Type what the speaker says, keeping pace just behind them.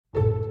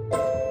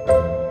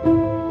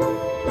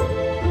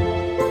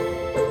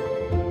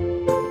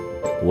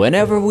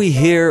Whenever we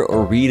hear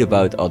or read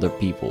about other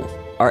people,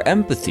 our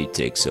empathy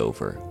takes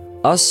over.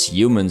 Us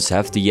humans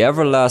have the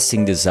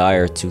everlasting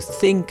desire to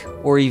think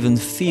or even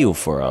feel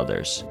for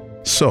others.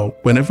 So,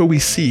 whenever we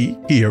see,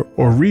 hear,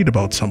 or read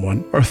about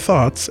someone, our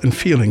thoughts and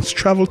feelings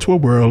travel to a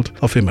world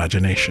of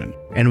imagination.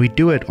 And we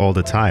do it all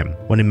the time,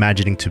 when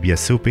imagining to be a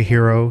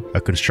superhero, a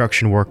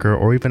construction worker,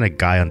 or even a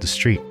guy on the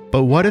street.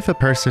 But what if a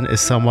person is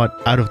somewhat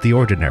out of the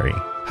ordinary?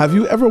 Have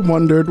you ever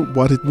wondered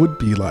what it would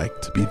be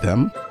like to be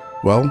them?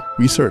 Well,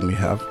 we certainly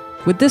have.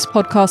 With this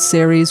podcast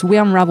series, we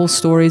unravel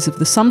stories of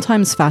the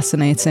sometimes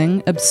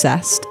fascinating,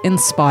 obsessed,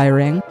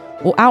 inspiring,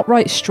 or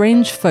outright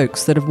strange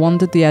folks that have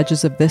wandered the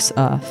edges of this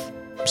earth.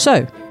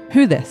 So,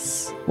 who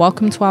this?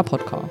 Welcome to our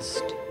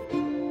podcast.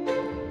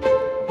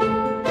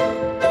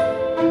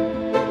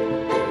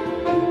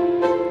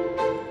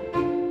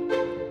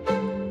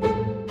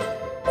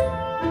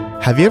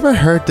 Have you ever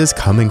heard this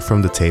coming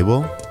from the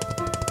table?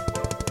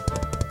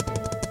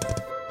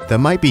 That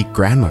might be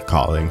grandma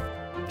calling.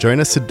 Join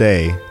us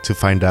today to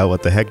find out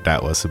what the heck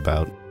that was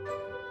about.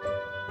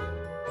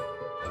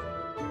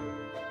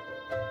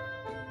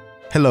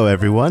 Hello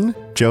everyone,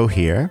 Joe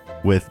here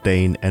with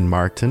Dane and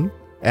Martin.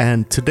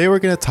 And today we're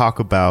going to talk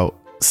about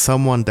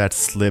someone that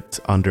slipped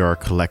under our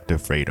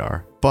collective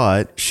radar.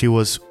 But she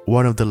was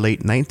one of the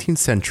late 19th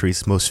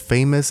century's most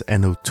famous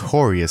and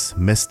notorious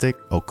mystic,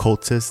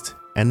 occultist,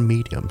 and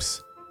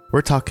mediums.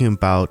 We're talking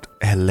about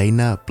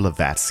Helena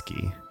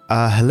Blavatsky.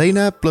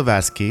 Helena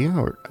Blavatsky,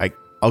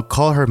 I'll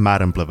call her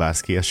Madame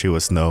Blavatsky as she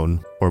was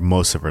known for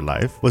most of her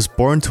life, was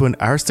born to an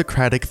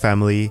aristocratic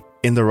family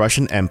in the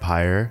Russian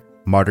Empire,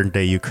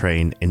 modern-day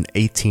Ukraine, in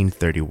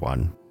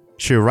 1831.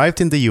 She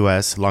arrived in the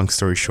US, long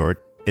story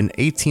short, in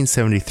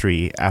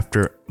 1873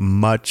 after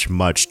much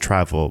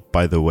travel,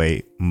 by the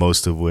way,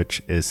 most of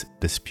which is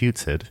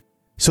disputed.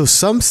 So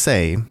some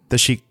say that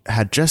she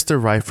had just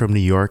arrived from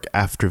New York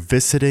after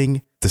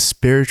visiting the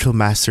spiritual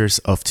masters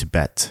of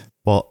Tibet,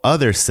 while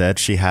others said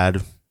she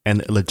had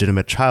an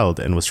illegitimate child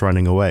and was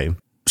running away.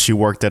 She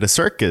worked at a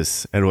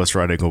circus and was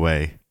running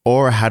away,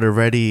 or had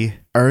already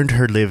earned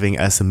her living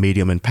as a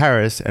medium in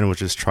Paris and was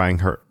just trying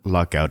her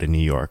luck out in New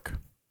York.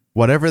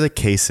 Whatever the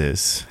case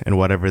is, and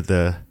whatever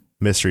the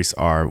mysteries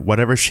are,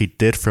 whatever she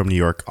did from New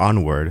York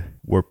onward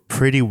were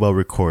pretty well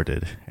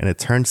recorded. And it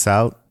turns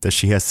out that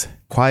she has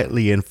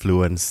quietly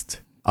influenced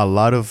a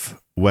lot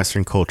of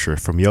Western culture,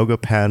 from yoga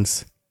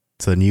pants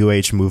to the New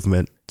Age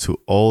movement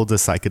to all the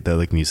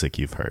psychedelic music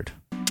you've heard.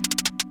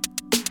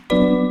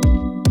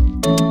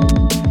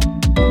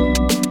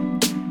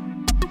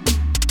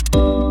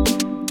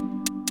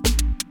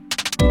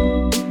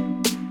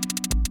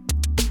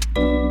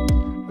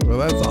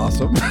 That's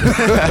awesome.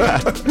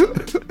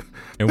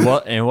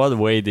 In what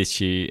way did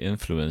she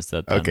influence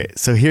that then? Okay,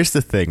 so here's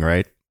the thing,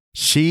 right?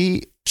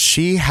 She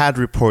had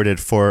reported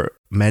for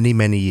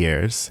many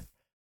years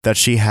that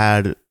she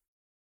had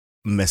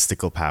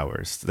mystical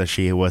powers, that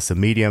she was a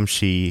medium,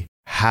 she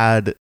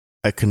had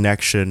a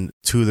connection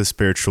to the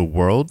spiritual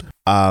world.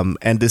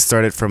 And this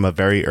started from a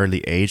very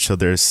early age. So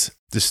there's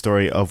the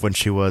story of when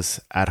she was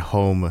at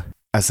home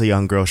as a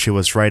young girl, she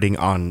was riding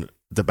on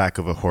the back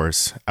of a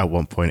horse at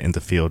one point in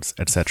the fields,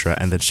 etc.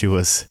 And then she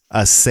was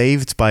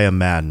saved by a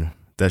man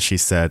that she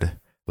said,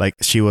 like,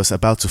 she was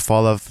about to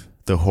fall off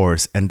the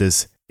horse, and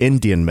this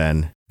Indian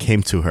man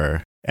came to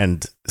her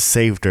and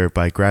saved her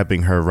by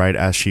grabbing her right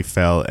as she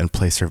fell and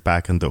placed her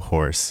back on the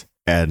horse.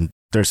 And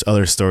there's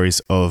other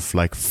stories of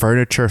like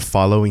furniture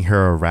following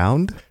her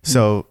around.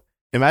 So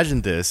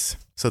imagine this.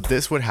 So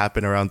this would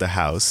happen around the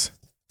house,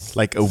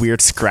 like a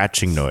weird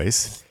scratching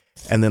noise.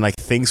 And then like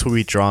things would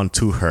be drawn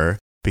to her,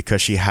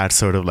 because she had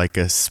sort of like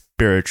a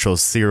spiritual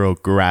zero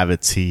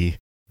gravity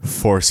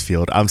force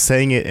field. I'm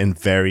saying it in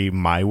very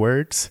my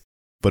words,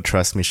 but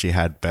trust me, she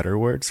had better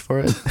words for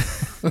it.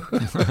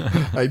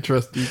 I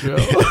trust you, Joe.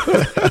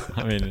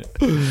 I mean,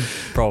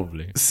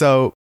 probably.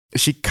 So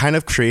she kind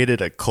of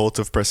created a cult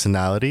of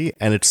personality,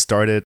 and it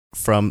started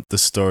from the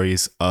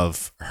stories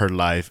of her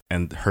life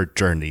and her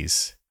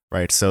journeys,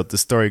 right? So the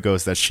story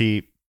goes that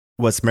she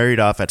was married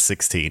off at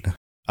 16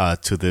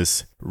 to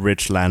this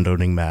rich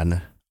landowning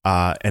man.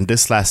 And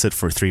this lasted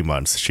for 3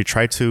 months. She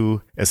tried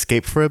to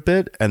escape for a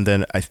bit, and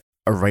then I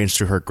arranged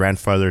to her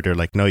grandfather. They're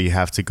like, no, you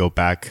have to go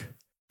back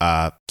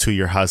to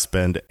your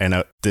husband.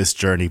 And this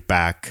journey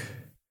back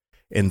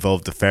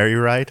involved the ferry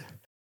ride.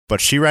 But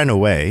she ran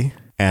away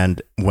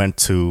and went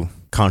to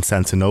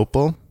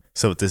Constantinople.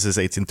 So this is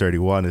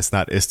 1831. It's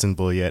not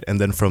Istanbul yet. And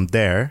then from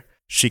there,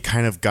 she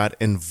kind of got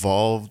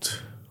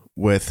involved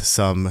with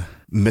some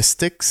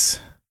mystics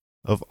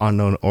of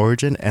unknown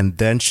origin. And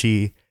then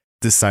she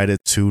decided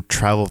to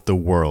travel the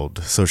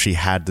world. So she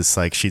had this,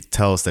 like, she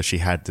tells that she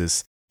had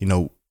this,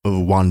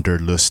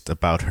 wanderlust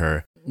about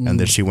her. And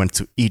then she went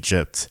to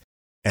Egypt,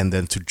 and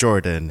then to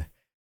Jordan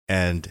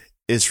and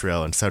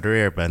Israel and Saudi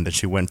Arabia. And then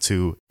she went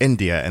to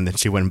India, and then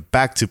she went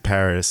back to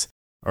Paris,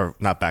 or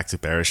not back to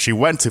Paris. She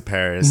went to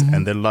Paris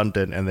and then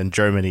London and then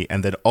Germany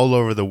and then all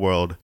over the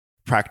world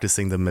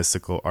practicing the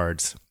mystical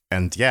arts.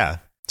 And yeah,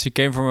 She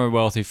came from a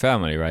wealthy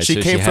family, right? She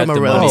So came had from a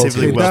the money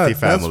relatively to- wealthy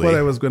That's family. what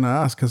I was going to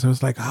ask, because I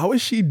was like, how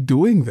is she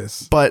doing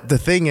this? But the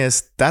thing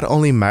is, that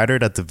only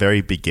mattered at the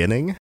very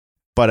beginning.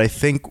 But I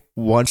think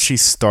once she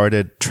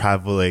started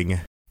traveling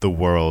the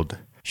world,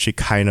 she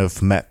kind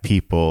of met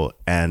people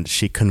and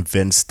she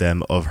convinced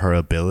them of her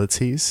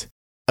abilities,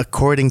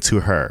 according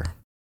to her,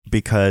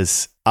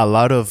 because a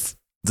lot of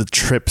the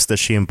trips that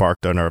she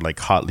embarked on are like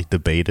hotly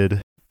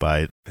debated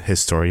by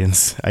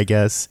historians, I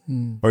guess,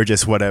 or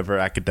just whatever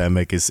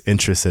academic is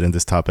interested in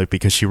this topic,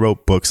 because she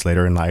wrote books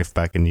later in life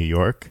back in New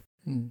York,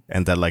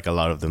 and that like a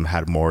lot of them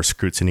had more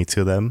scrutiny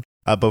to them.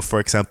 But for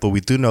example, we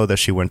do know that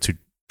she went to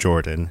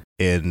Jordan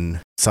in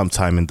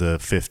sometime in the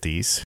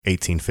 50s,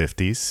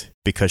 1850s,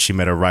 because she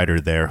met a writer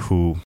there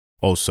who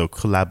also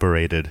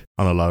collaborated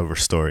on a lot of her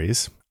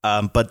stories.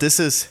 But this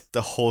is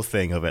the whole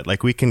thing of it.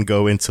 Like, we can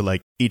go into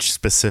like each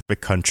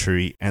specific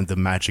country and the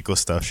magical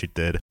stuff she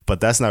did, but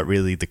that's not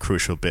really the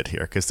crucial bit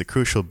here, because the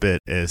crucial bit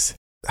is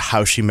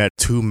how she met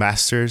two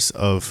masters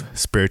of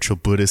spiritual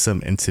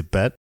Buddhism in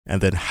Tibet,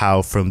 and then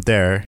how from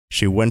there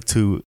she went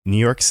to New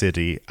York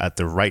City at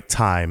the right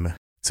time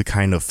to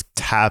kind of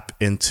tap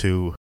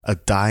into a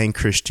dying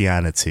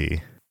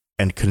Christianity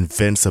and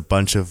convince a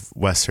bunch of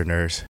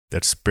Westerners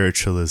that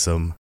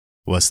spiritualism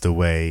was the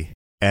way.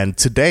 And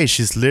today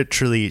she's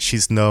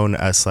known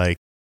as like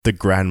the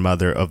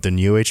grandmother of the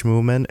New Age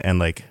movement and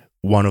like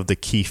one of the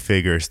key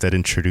figures that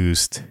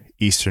introduced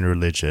Eastern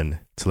religion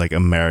to like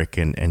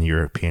American and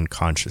European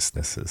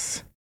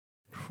consciousnesses.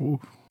 Ooh.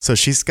 So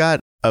she's got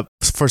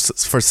for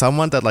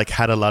someone that like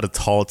had a lot of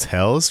tall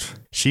tales,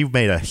 she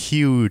made a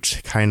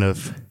huge kind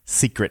of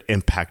secret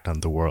impact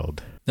on the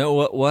world. No,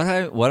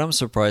 what I'm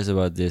surprised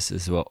about this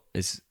is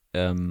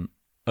a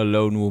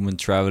lone woman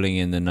traveling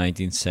in the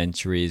 19th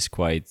century is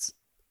quite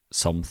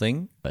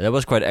something. That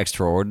was quite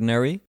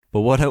extraordinary.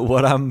 But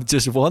what I'm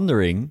just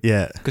wondering,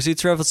 because she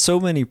traveled so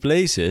many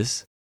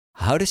places,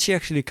 how did she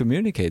actually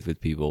communicate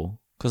with people?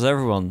 Because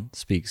everyone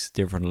speaks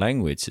different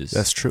languages.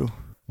 That's true.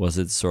 Was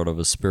it sort of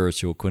a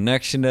spiritual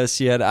connection that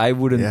she had? I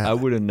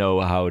wouldn't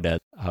know how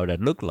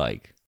that looked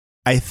like.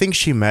 I think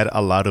she met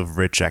a lot of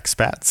rich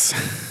expats.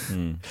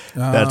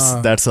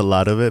 That's a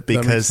lot of it,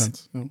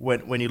 because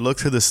when you look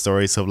through the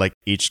stories of like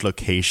each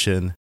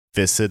location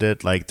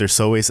visited, like there's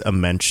always a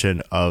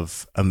mention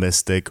of a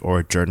mystic or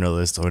a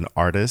journalist or an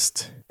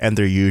artist, and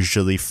they're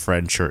usually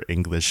French or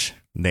English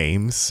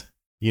names,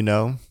 you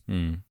know?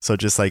 So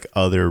just like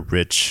other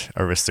rich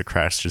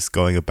aristocrats just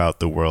going about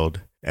the world,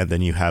 and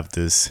then you have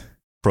this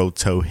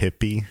proto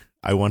hippie,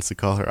 I want to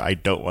call her. I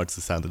don't want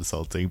to sound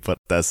insulting, but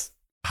that's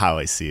how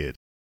I see it.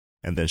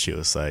 And then she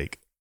was like,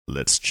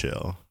 let's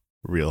chill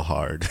real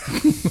hard.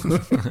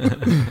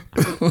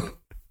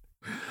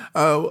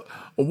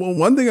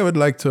 One thing I would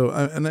like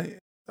to,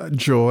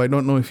 Joe, I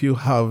don't know if you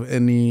have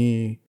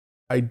any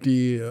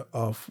idea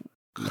of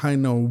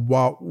kind of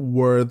what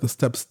were the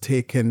steps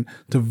taken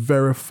to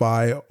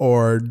verify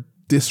or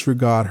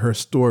disregard her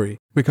story,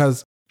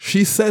 because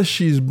she says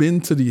she's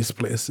been to these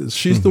places.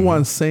 She's the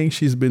one saying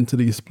she's been to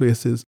these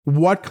places.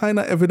 What kind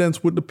of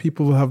evidence would the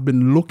people have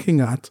been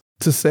looking at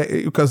to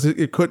say, because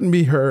it couldn't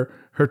be her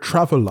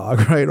travel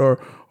log, right?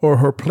 Or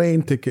her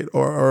plane ticket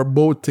or her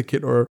boat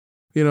ticket, or,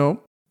 you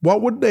know,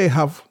 what would they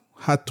have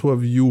had to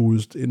have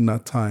used in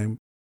that time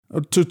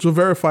to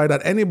verify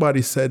that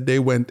anybody said they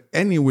went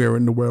anywhere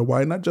in the world?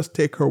 Why not just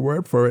take her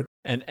word for it?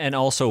 And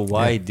also,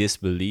 why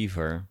disbelieve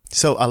her?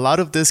 So a lot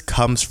of this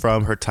comes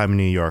from her time in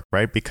New York,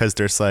 right? Because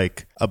there's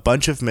like a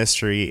bunch of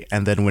mystery,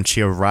 and then when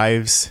she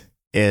arrives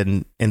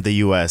in the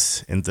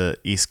US, in the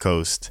East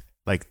Coast,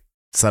 like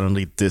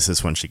suddenly this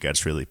is when she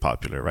gets really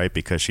popular, right?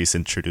 Because she's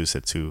introduced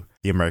it to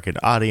the American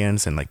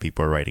audience, and like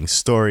people are writing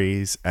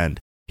stories.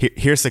 And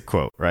here's a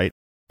quote, right?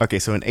 Okay,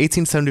 so in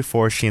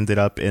 1874, she ended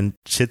up in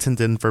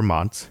Chittenden,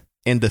 Vermont,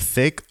 in the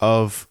thick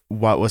of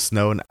what was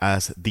known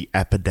as the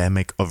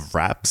epidemic of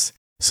raps.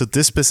 So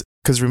this,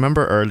 because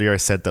remember earlier I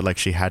said that like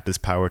she had this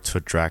power to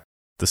attract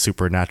the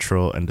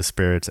supernatural and the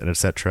spirits and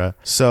etc.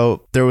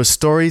 So there was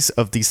stories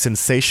of these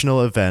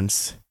sensational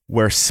events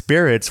where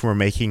spirits were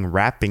making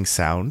rapping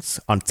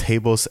sounds on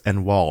tables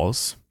and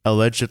walls,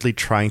 allegedly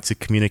trying to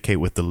communicate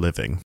with the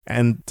living.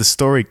 And the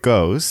story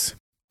goes,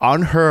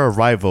 on her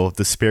arrival,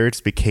 the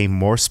spirits became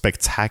more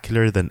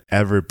spectacular than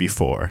ever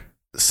before.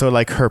 So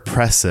like her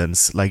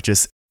presence, like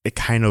just, it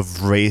kind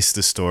of raised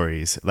the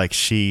stories. Like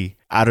she,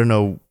 I don't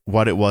know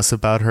what it was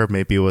about her.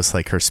 Maybe it was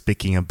like her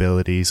speaking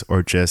abilities,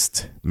 or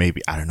just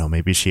maybe, I don't know,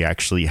 maybe she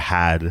actually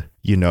had,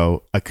 you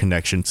know, a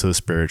connection to the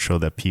spiritual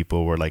that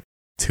people were like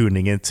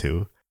tuning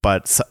into.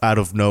 But out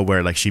of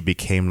nowhere, like she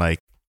became like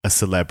a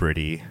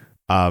celebrity.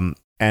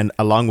 And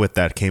along with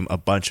that came a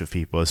bunch of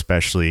people,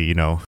 especially, you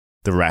know,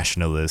 the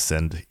rationalists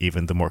and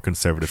even the more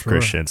conservative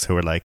Christians who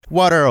were like,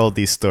 what are all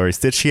these stories?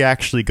 Did she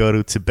actually go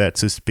to Tibet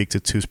to speak to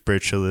two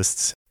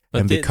spiritualists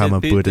and become a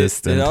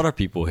Buddhist? Did other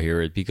people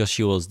hear it because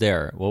she was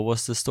there? What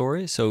was the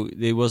story? So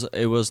it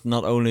was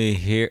not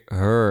only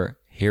her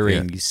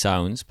hearing these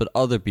sounds, but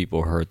other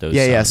people heard those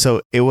sounds. Yeah.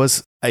 So it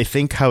was, I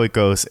think how it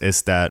goes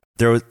is that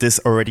this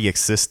already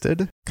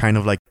existed, kind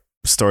of like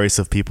stories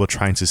of people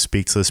trying to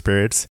speak to the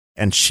spirits,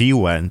 and she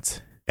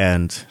went,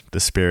 and the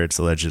spirits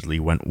allegedly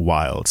went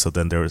wild. So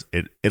then there was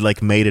it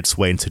like made its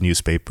way into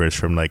newspapers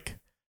from like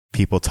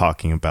people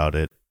talking about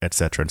it,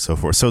 etc. and so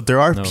forth. So there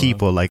are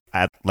people like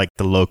at like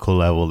the local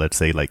level, let's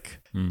say, like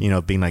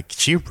being like,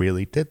 she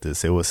really did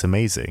this, it was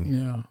amazing.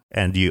 Yeah.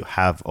 And you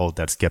have all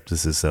that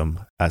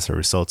skepticism as a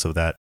result of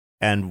that.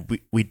 And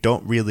we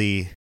don't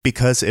really,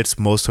 because it's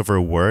most of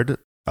her word,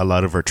 a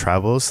lot of her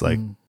travels, like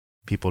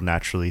people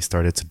naturally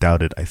started to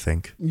doubt it, I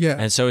think. Yeah.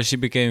 And so she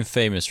became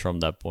famous from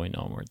that point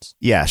onwards.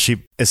 Yeah,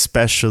 she,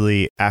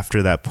 especially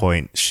after that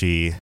point,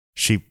 she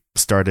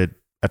started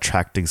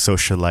attracting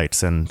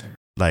socialites and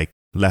like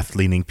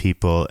left-leaning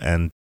people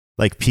and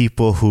like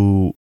people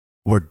who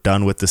were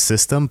done with the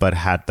system but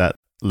had that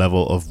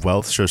level of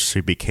wealth. So she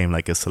became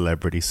like a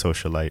celebrity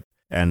socialite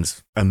and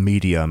a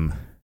medium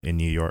in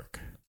New York.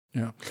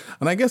 Yeah.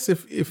 And I guess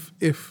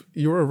if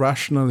you're a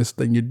rationalist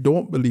and you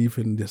don't believe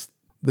in this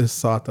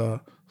sort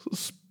of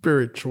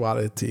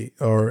spirituality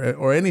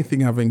or anything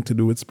having to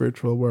do with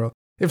spiritual world,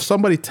 if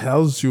somebody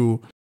tells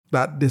you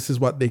that this is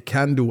what they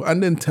can do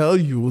and then tell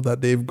you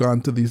that they've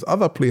gone to these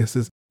other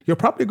places, you're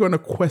probably going to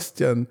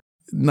question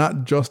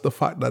not just the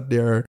fact that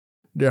they're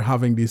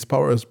having these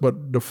powers,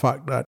 but the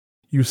fact that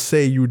you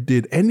say you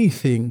did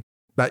anything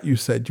that you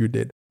said you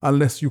did,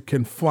 unless you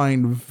can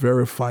find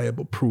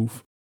verifiable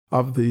proof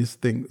of these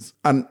things.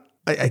 And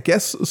I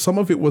guess some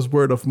of it was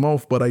word of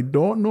mouth, but I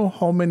don't know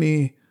how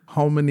many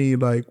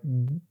like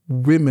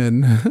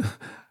women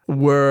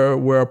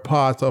were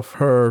part of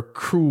her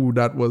crew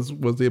that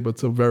was able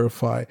to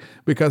verify,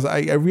 because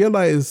I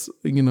realize,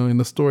 in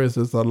the stories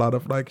there's a lot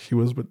of like she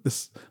was with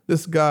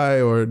this guy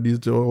or these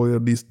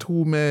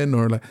two men,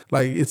 or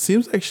like it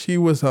seems like she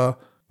was a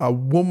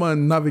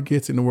woman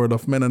navigating the world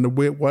of men, and the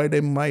way why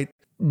they might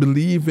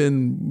believe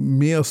in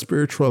male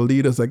spiritual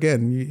leaders.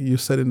 Again, you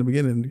said in the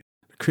beginning,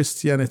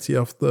 Christianity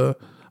of the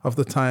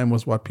time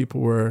was what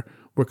people were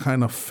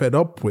kind of fed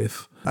up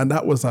with. And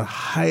that was a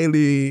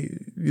highly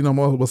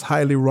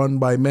run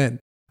by men.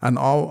 And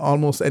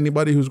almost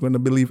anybody who's going to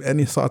believe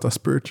any sort of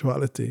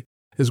spirituality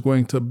is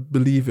going to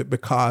believe it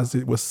because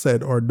it was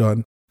said or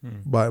done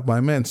by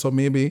men. So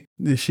maybe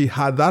she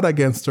had that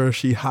against her.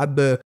 She had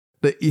the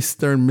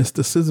Eastern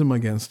mysticism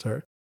against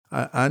her.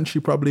 And she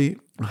probably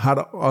had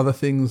other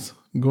things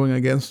going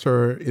against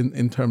her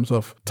in terms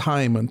of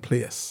time and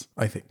place,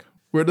 I think.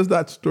 Where does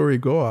that story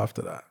go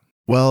after that?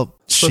 Well,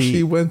 so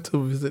she went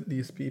to visit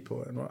these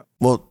people and what?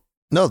 Well,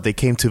 no, they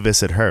came to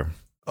visit her.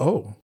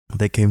 Oh.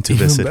 They came to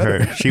visit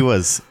her. She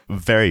was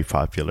very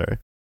popular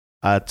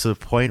to the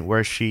point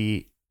where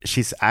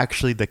she's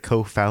actually the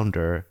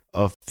co-founder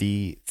of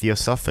the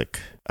Thesophic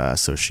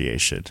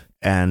Association.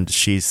 And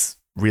she's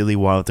really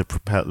one of the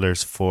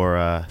propellers for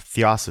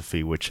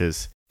Thesophy, which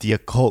is the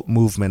occult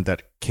movement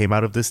that came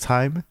out of this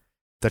time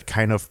that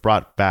kind of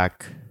brought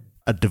back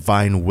a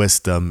divine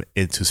wisdom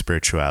into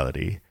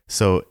spirituality.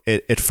 So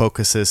it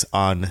focuses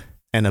on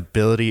an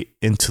ability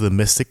into the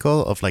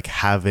mystical of like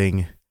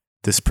having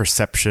this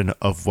perception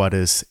of what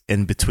is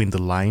in between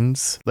the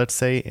lines, let's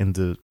say, in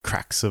the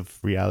cracks of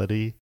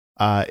reality.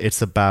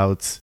 It's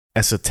about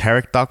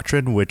esoteric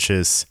doctrine, which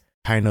is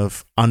kind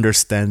of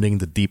understanding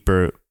the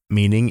deeper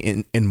meaning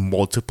in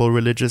multiple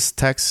religious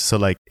texts. So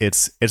like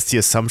it's the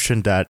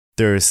assumption that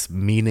there's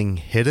meaning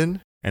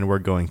hidden and we're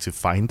going to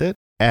find it,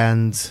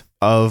 and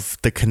of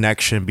the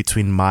connection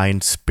between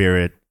mind,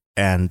 spirit,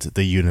 and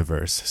the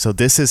universe. So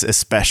this is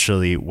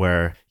especially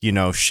where,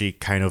 she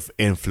kind of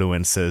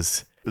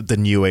influences the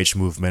New Age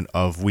movement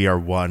of we are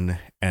one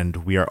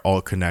and we are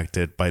all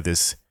connected by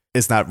this.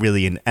 It's not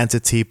really an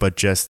entity, but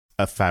just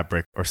a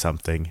fabric or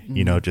something,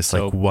 just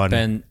so like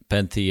one.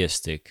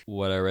 Pantheistic.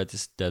 What I read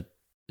is that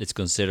it's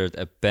considered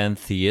a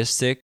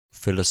pantheistic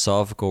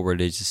philosophical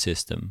religious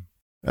system.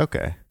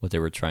 Okay. What they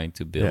were trying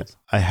to build. Yeah,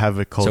 I have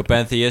it called. So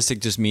pantheistic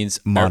just means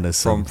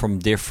monism. From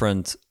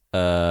different.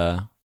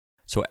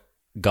 So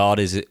God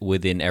is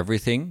within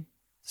everything.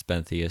 It's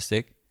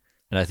pantheistic,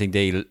 and I think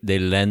they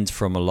lend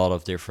from a lot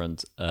of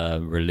different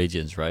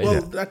religions, right? Well,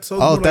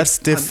 yeah. That's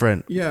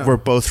different. Yeah, we're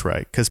both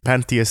right, because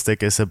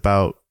pantheistic is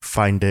about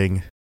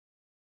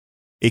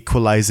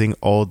equalizing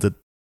all the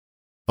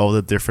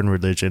different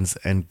religions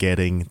and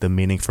getting the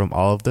meaning from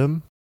all of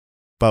them.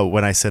 But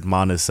when I said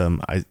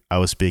monism, I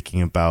was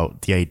speaking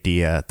about the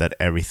idea that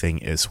everything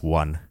is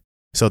one.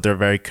 So they're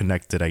very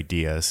connected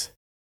ideas,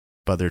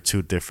 but they're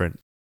two different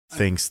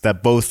things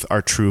that both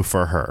are true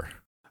for her.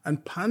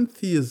 And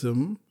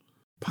pantheism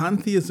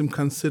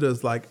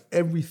considers like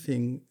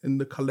everything in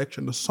the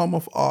collection, the sum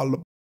of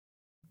all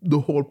the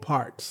whole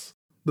parts,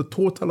 the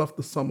total of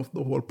the sum of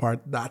the whole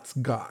part, that's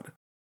God.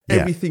 Yeah.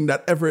 Everything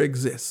that ever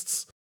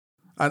exists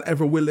and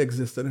ever will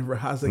exist and ever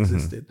has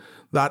existed,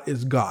 that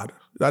is God.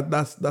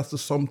 That's the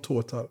sum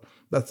total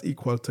that's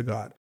equal to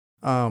God.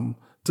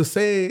 To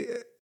say,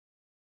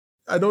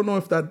 I don't know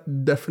if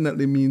that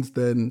definitely means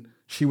then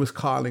she was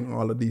calling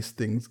all of these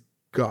things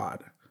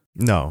God.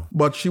 No.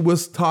 But she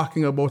was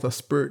talking about a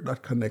spirit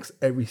that connects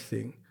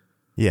everything.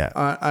 Yeah.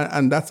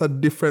 And that's a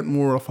different,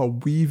 more of a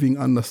weaving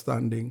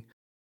understanding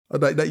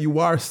that you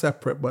are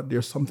separate, but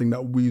there's something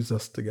that weaves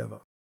us together.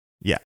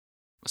 Yeah.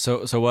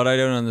 So what I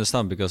don't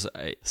understand, because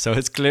so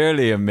it's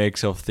clearly a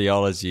mix of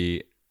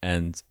theology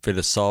and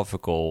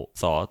philosophical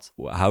thought.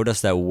 How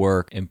does that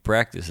work in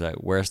practice? Like,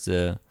 where's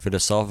the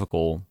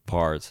philosophical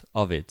part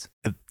of it?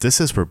 This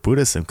is where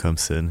Buddhism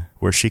comes in,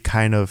 where she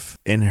kind of,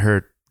 in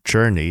her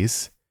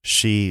journeys,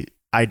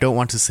 I don't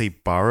want to say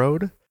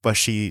borrowed, but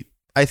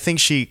I think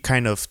she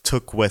kind of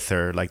took with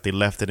her, like they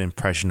left an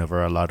impression of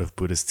her, a lot of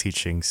Buddhist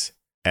teachings,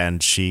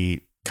 and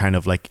she kind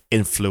of like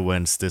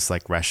influenced this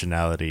like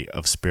rationality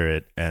of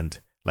spirit and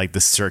like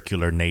the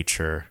circular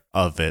nature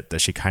of it that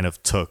she kind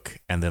of took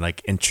and then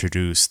like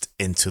introduced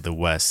into the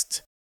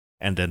West.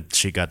 And then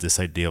she got this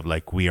idea of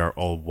like, we are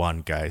all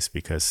one, guys,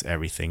 because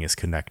everything is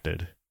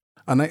connected.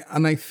 And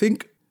I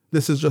think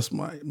this is just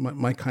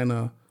my kind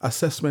of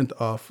assessment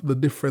of the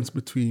difference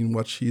between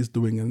what she's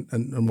doing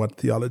and what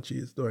theology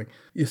is doing.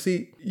 You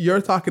see,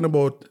 you're talking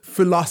about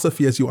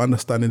philosophy as you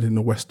understand it in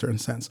the Western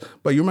sense.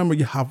 But you remember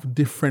you have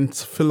different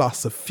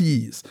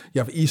philosophies. You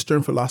have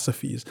Eastern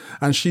philosophies.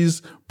 And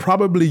she's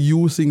probably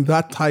using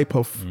that type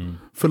of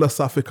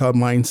philosophical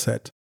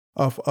mindset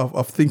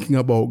of thinking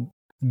about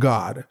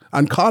God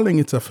and calling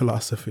it a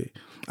philosophy.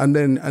 And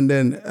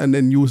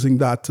then using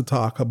that to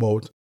talk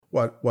about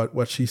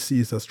what she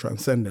sees as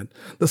transcendent.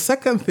 The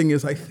second thing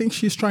is, I think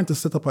she's trying to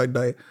set up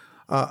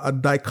a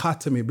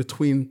dichotomy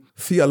between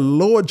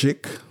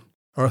theologic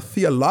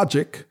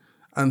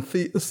and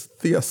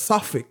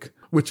theosophic,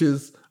 which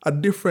is a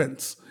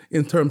difference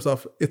in terms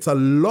of it's a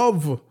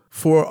love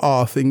for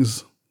all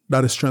things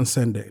that is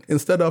transcendent.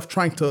 Instead of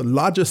trying to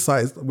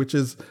logicize, which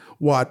is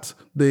what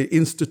the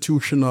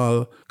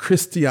institutional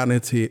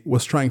Christianity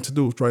was trying to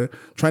do,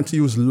 trying to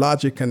use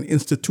logic and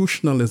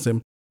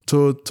institutionalism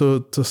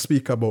to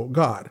speak about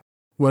God.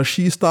 Well,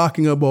 she's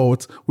talking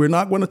about, we're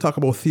not going to talk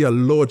about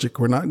theologic.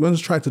 We're not going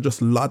to try to just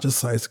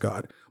logicize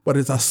God, but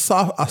it's a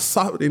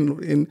soft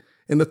in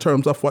the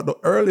terms of what the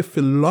early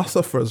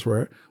philosophers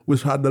were,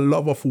 which had the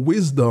love of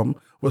wisdom,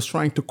 was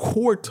trying to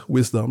court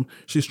wisdom.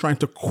 She's trying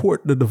to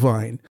court the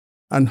divine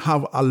and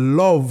have a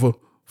love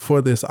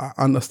for this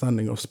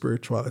understanding of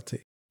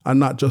spirituality and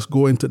not just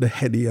go into the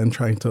heady and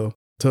trying to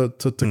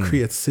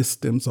create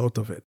systems out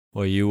of it.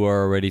 Well, you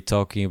were already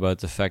talking about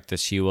the fact that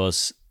she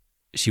was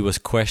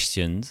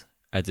questioned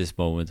at this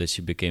moment that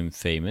she became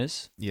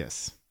famous.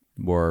 Yes.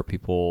 Were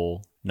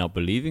people not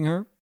believing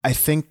her? I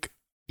think,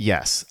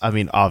 yes. I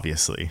mean,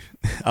 obviously,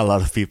 a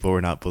lot of people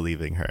were not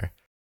believing her.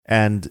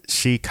 And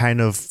she kind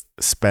of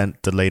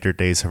spent the later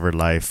days of her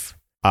life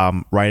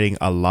writing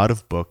a lot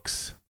of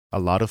books,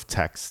 a lot of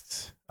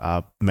texts,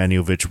 many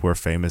of which were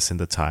famous in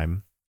the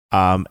time,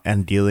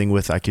 and dealing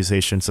with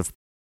accusations of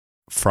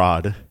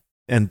fraud.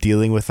 And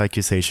dealing with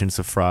accusations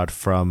of fraud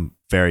from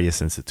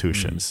various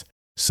institutions.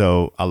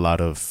 So a lot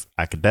of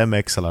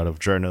academics, a lot of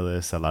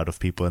journalists, a lot of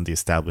people in the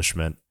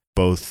establishment,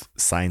 both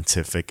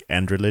scientific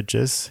and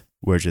religious,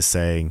 were just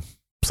saying,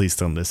 please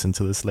don't listen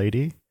to this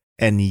lady.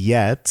 And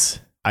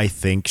yet, I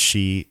think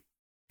she,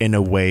 in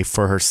a way,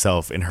 for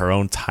herself, in her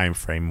own time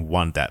frame,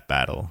 won that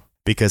battle.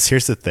 Because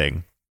here's the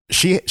thing.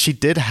 She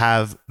did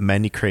have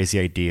many crazy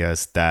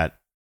ideas that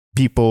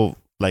people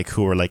like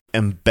who were like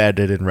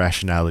embedded in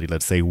rationality,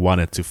 let's say,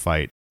 wanted to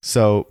fight.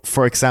 So,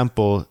 for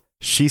example,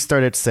 she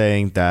started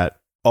saying that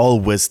all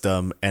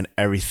wisdom and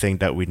everything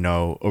that we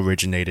know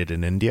originated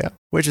in India,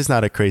 which is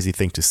not a crazy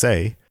thing to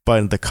say, but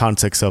in the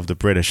context of the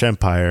British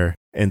Empire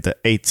in the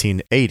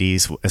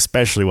 1880s,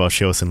 especially while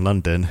she was in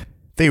London,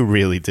 they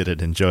really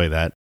didn't enjoy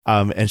that.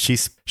 And she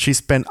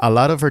spent a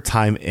lot of her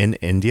time in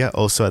India,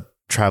 also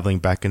traveling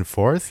back and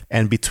forth.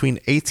 And between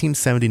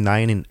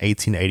 1879 and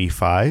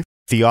 1885,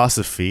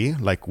 Thesophy,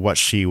 like what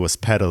she was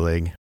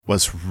peddling,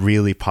 was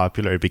really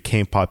popular. It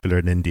became popular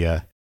in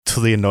India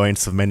to the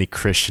annoyance of many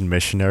Christian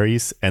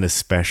missionaries and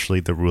especially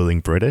the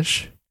ruling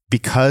British.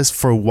 Because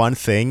for one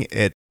thing,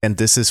 and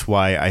this is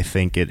why I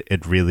think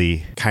it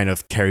really kind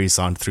of carries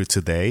on through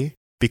today,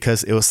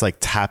 because it was like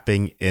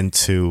tapping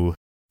into,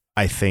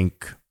 I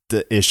think,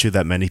 the issue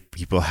that many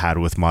people had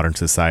with modern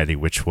society,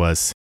 which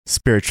was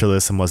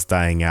spiritualism was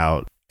dying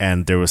out.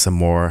 And there was a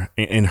more,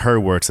 in her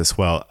words as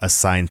well, a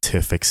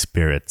scientific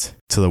spirit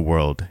to the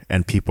world.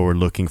 And people were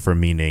looking for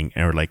meaning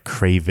and were like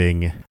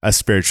craving a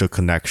spiritual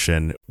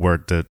connection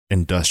where the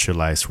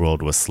industrialized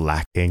world was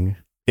lacking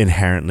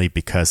inherently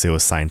because it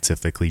was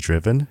scientifically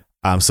driven.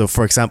 So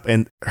for example,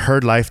 in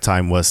her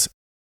lifetime was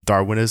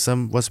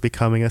Darwinism was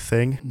becoming a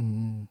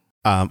thing.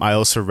 I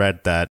also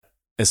read that,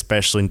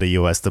 especially in the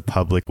US, the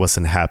public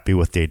wasn't happy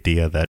with the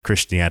idea that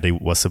Christianity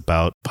was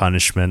about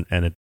punishment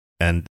and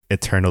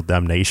eternal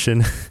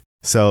damnation.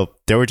 So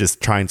they were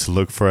just trying to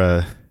look for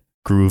a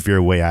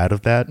groovier way out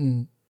of that.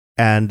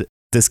 And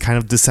this kind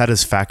of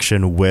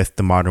dissatisfaction with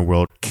the modern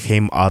world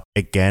came up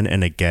again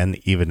and again,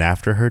 even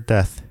after her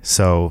death.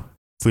 So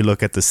if we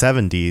look at the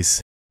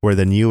 70s, where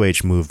the New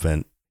Age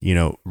movement,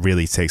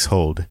 really takes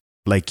hold,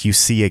 like you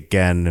see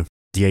again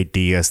the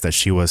ideas that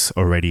she was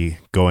already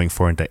going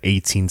for in the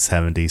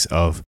 1870s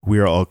of we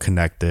are all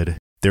connected.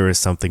 there is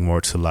something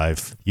more to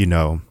life, you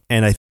know.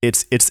 And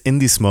it's in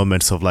these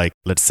moments of like,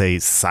 let's say,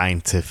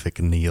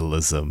 scientific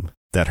nihilism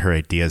that her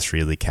ideas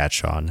really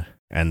catch on.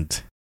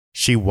 And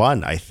she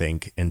won, I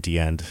think, in the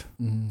end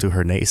to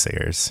her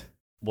naysayers.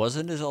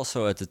 Wasn't this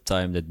also at the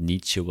time that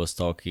Nietzsche was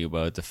talking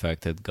about the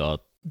fact that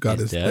God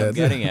is dead? dead.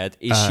 Getting at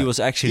is she was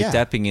actually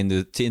tapping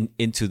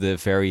into the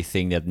very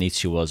thing that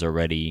Nietzsche was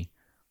already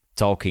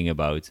talking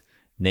about,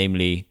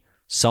 namely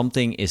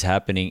something is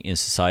happening in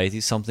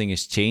society, something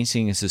is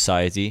changing in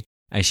society,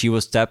 and she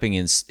was tapping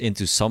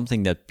into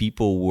something that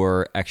people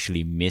were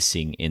actually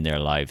missing in their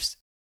lives.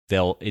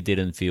 It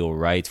didn't feel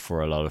right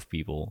for a lot of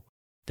people,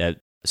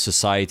 that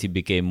society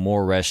became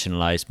more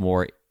rationalized,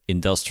 more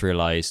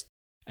industrialized,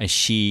 and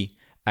she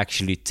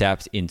actually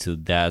tapped into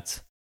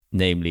that,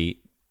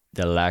 namely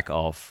the lack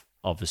of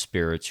a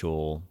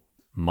spiritual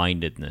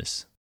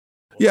mindedness.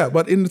 Yeah,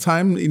 but in the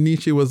time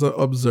Nietzsche was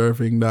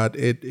observing that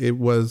it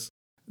was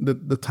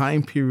the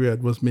time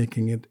period was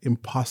making it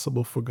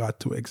impossible for God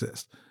to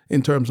exist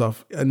in terms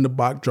of in the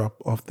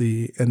backdrop of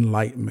the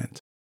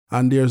Enlightenment.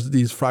 And there's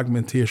these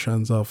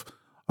fragmentations of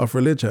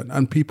religion,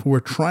 and people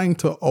were trying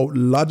to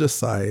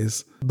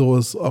outlogicize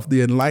those of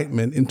the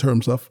Enlightenment in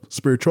terms of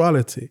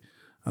spirituality.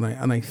 And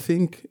I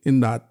think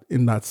in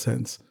that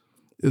sense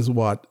is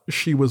what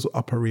she was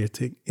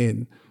operating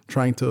in,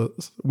 trying to.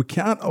 We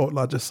can't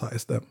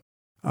outlogicize them,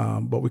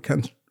 but we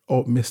can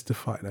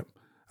out-mystify them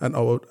and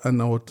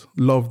out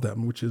love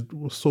them, which is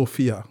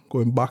Sophia,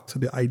 going back to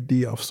the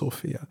idea of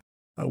Sophia,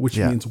 which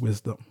means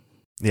wisdom.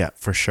 Yeah,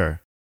 for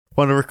sure.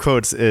 One of her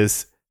quotes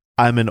is,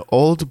 "I'm an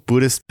old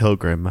Buddhist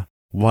pilgrim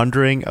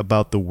wandering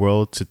about the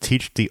world to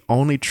teach the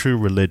only true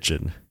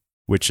religion,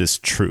 which is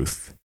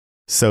truth."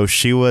 So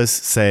she was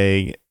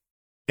saying,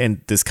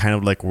 in this kind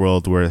of like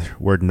world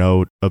where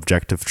no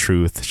objective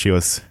truth, she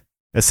was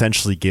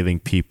essentially giving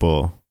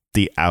people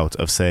the out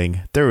of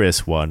saying there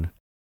is one,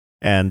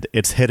 and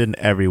it's hidden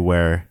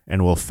everywhere,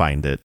 and we'll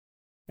find it.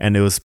 And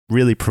it was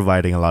really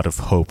providing a lot of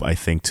hope, I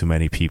think, to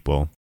many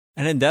people.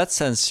 And in that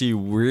sense, she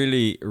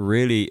really,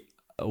 really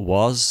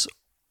was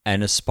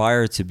and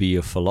aspired to be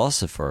a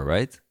philosopher,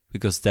 right?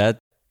 Because that,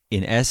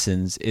 in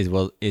essence, is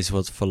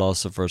what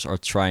philosophers are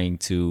trying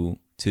to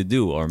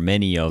do, or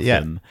many of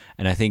them.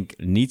 And I think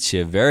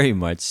Nietzsche very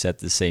much said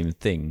the same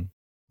thing.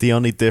 The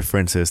only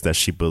difference is that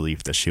she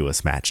believed that she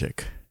was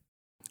magic.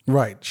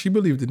 Right. She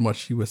believed in what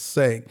she was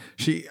saying.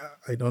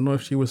 I don't know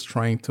if she was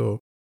trying to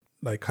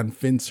like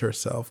convince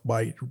herself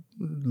by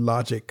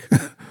logic.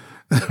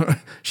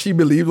 She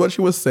believed what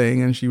she was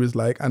saying, and she was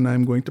like, and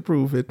I'm going to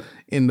prove it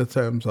in the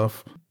terms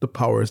of the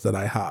powers that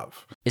I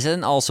have.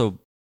 Isn't also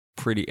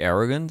pretty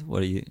arrogant?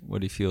 What do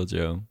you feel,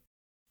 Joe?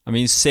 I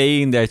mean,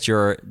 saying that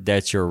you're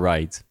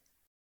right.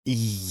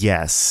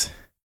 Yes,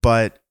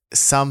 but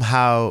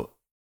somehow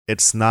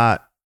it's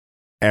not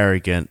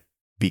arrogant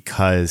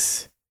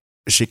because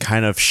she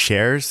kind of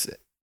shares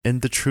in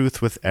the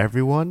truth with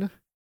everyone.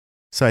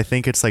 So I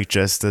think it's like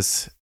just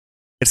this,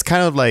 it's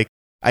kind of like,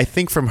 I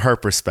think from her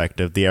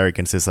perspective, the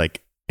arrogance is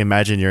like,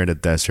 imagine you're in a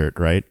desert,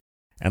 right?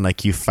 And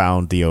like you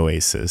found the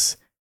oasis,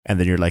 and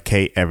then you're like,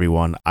 hey,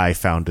 everyone, I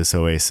found this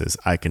oasis.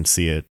 I can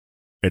see it.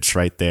 It's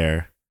right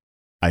there.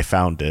 I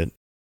found it.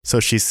 So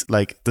she's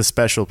like the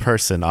special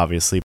person,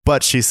 obviously,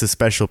 but she's the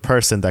special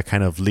person that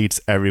kind of leads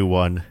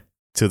everyone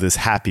to this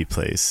happy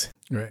place.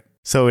 Right.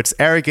 So it's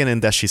arrogant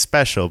in that she's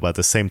special, but at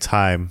the same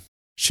time,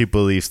 she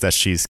believes that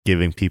she's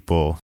giving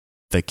people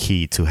the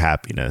key to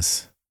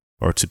happiness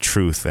or to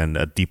truth and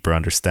a deeper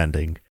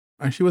understanding.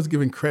 And she was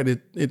giving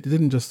credit. It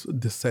didn't just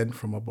descend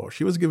from above.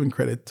 She was giving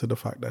credit to the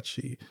fact that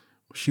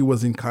she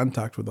was in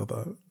contact with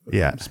other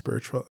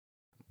spiritual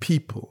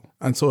people.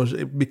 And so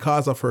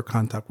because of her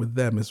contact with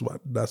them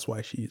that's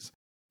why she's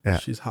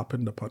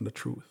happened upon the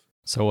truth.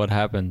 So what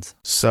happened?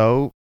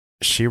 So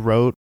she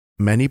wrote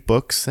many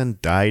books and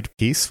died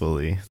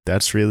peacefully.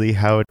 That's really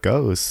how it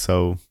goes.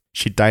 So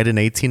she died in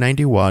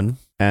 1891,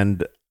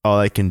 and all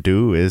I can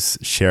do is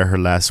share her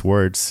last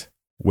words,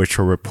 which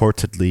were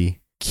reportedly,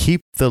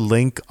 "Keep the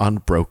link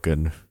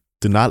unbroken.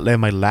 Do not let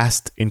my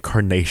last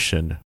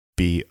incarnation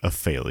be a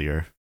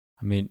failure."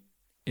 I mean,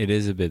 it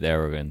is a bit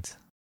arrogant.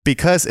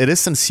 Because it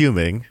is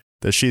assuming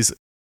that she's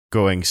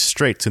going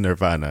straight to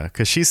nirvana,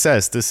 because she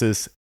says, this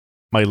is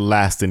my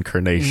last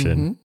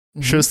incarnation.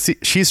 Mm-hmm.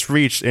 Mm-hmm. She's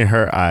reached, in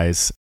her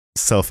eyes,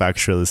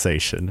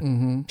 self-actualization.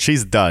 Mm-hmm.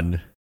 She's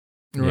done.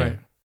 Right.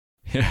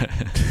 Yeah.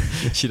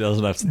 She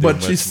doesn't have to do But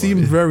much she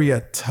seemed very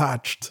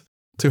attached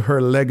to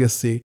her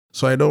legacy.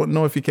 So I don't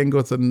know if you can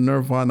go to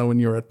nirvana when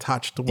you're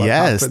attached to what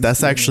happens. Yes,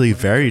 that's actually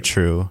very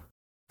true.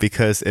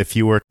 Because if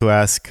you were to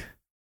ask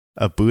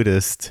a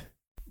Buddhist,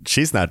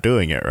 she's not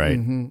doing it right.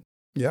 Mm-hmm.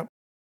 Yep.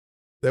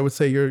 They would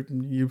say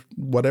you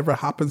whatever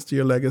happens to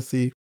your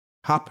legacy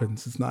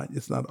happens. It's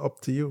not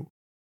up to you.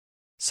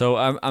 So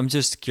I'm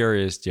just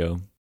curious,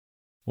 Joe.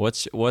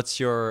 What's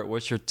your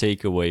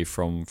takeaway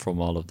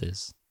from all of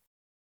this?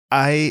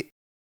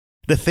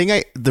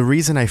 The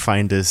reason I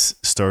find this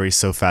story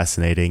so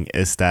fascinating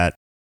is that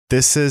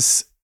this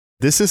is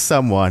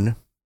someone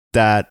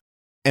that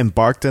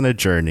embarked on a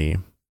journey,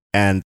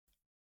 and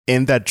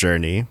in that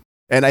journey,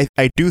 And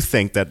I do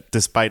think that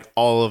despite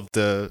all of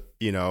the,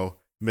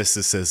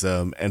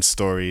 mysticism and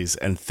stories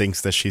and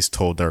things that she's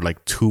told that are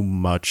like too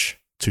much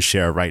to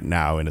share right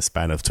now in a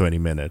span of 20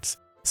 minutes,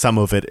 some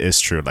of it is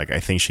true. Like,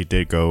 I think she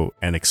did go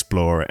and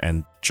explore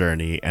and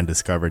journey and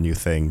discover new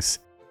things.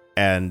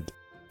 And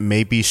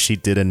maybe she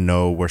didn't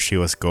know where she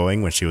was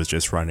going when she was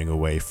just running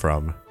away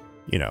from,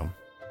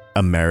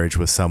 a marriage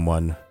with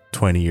someone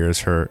 20 years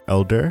her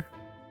elder.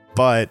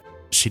 But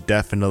she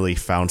definitely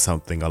found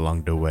something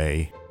along the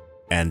way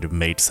and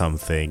made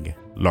something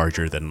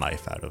larger than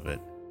life out of it.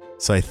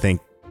 So I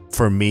think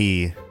for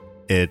me,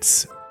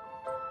 it's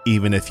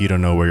even if you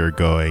don't know where you're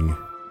going,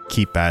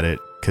 keep at it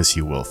because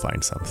you will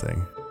find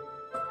something.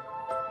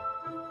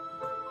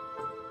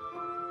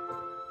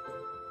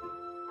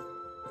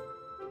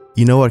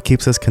 You know what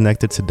keeps us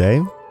connected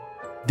today?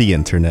 The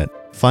internet.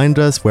 Find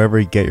us wherever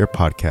you get your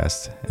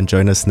podcast and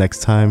join us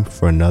next time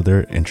for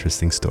another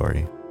interesting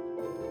story.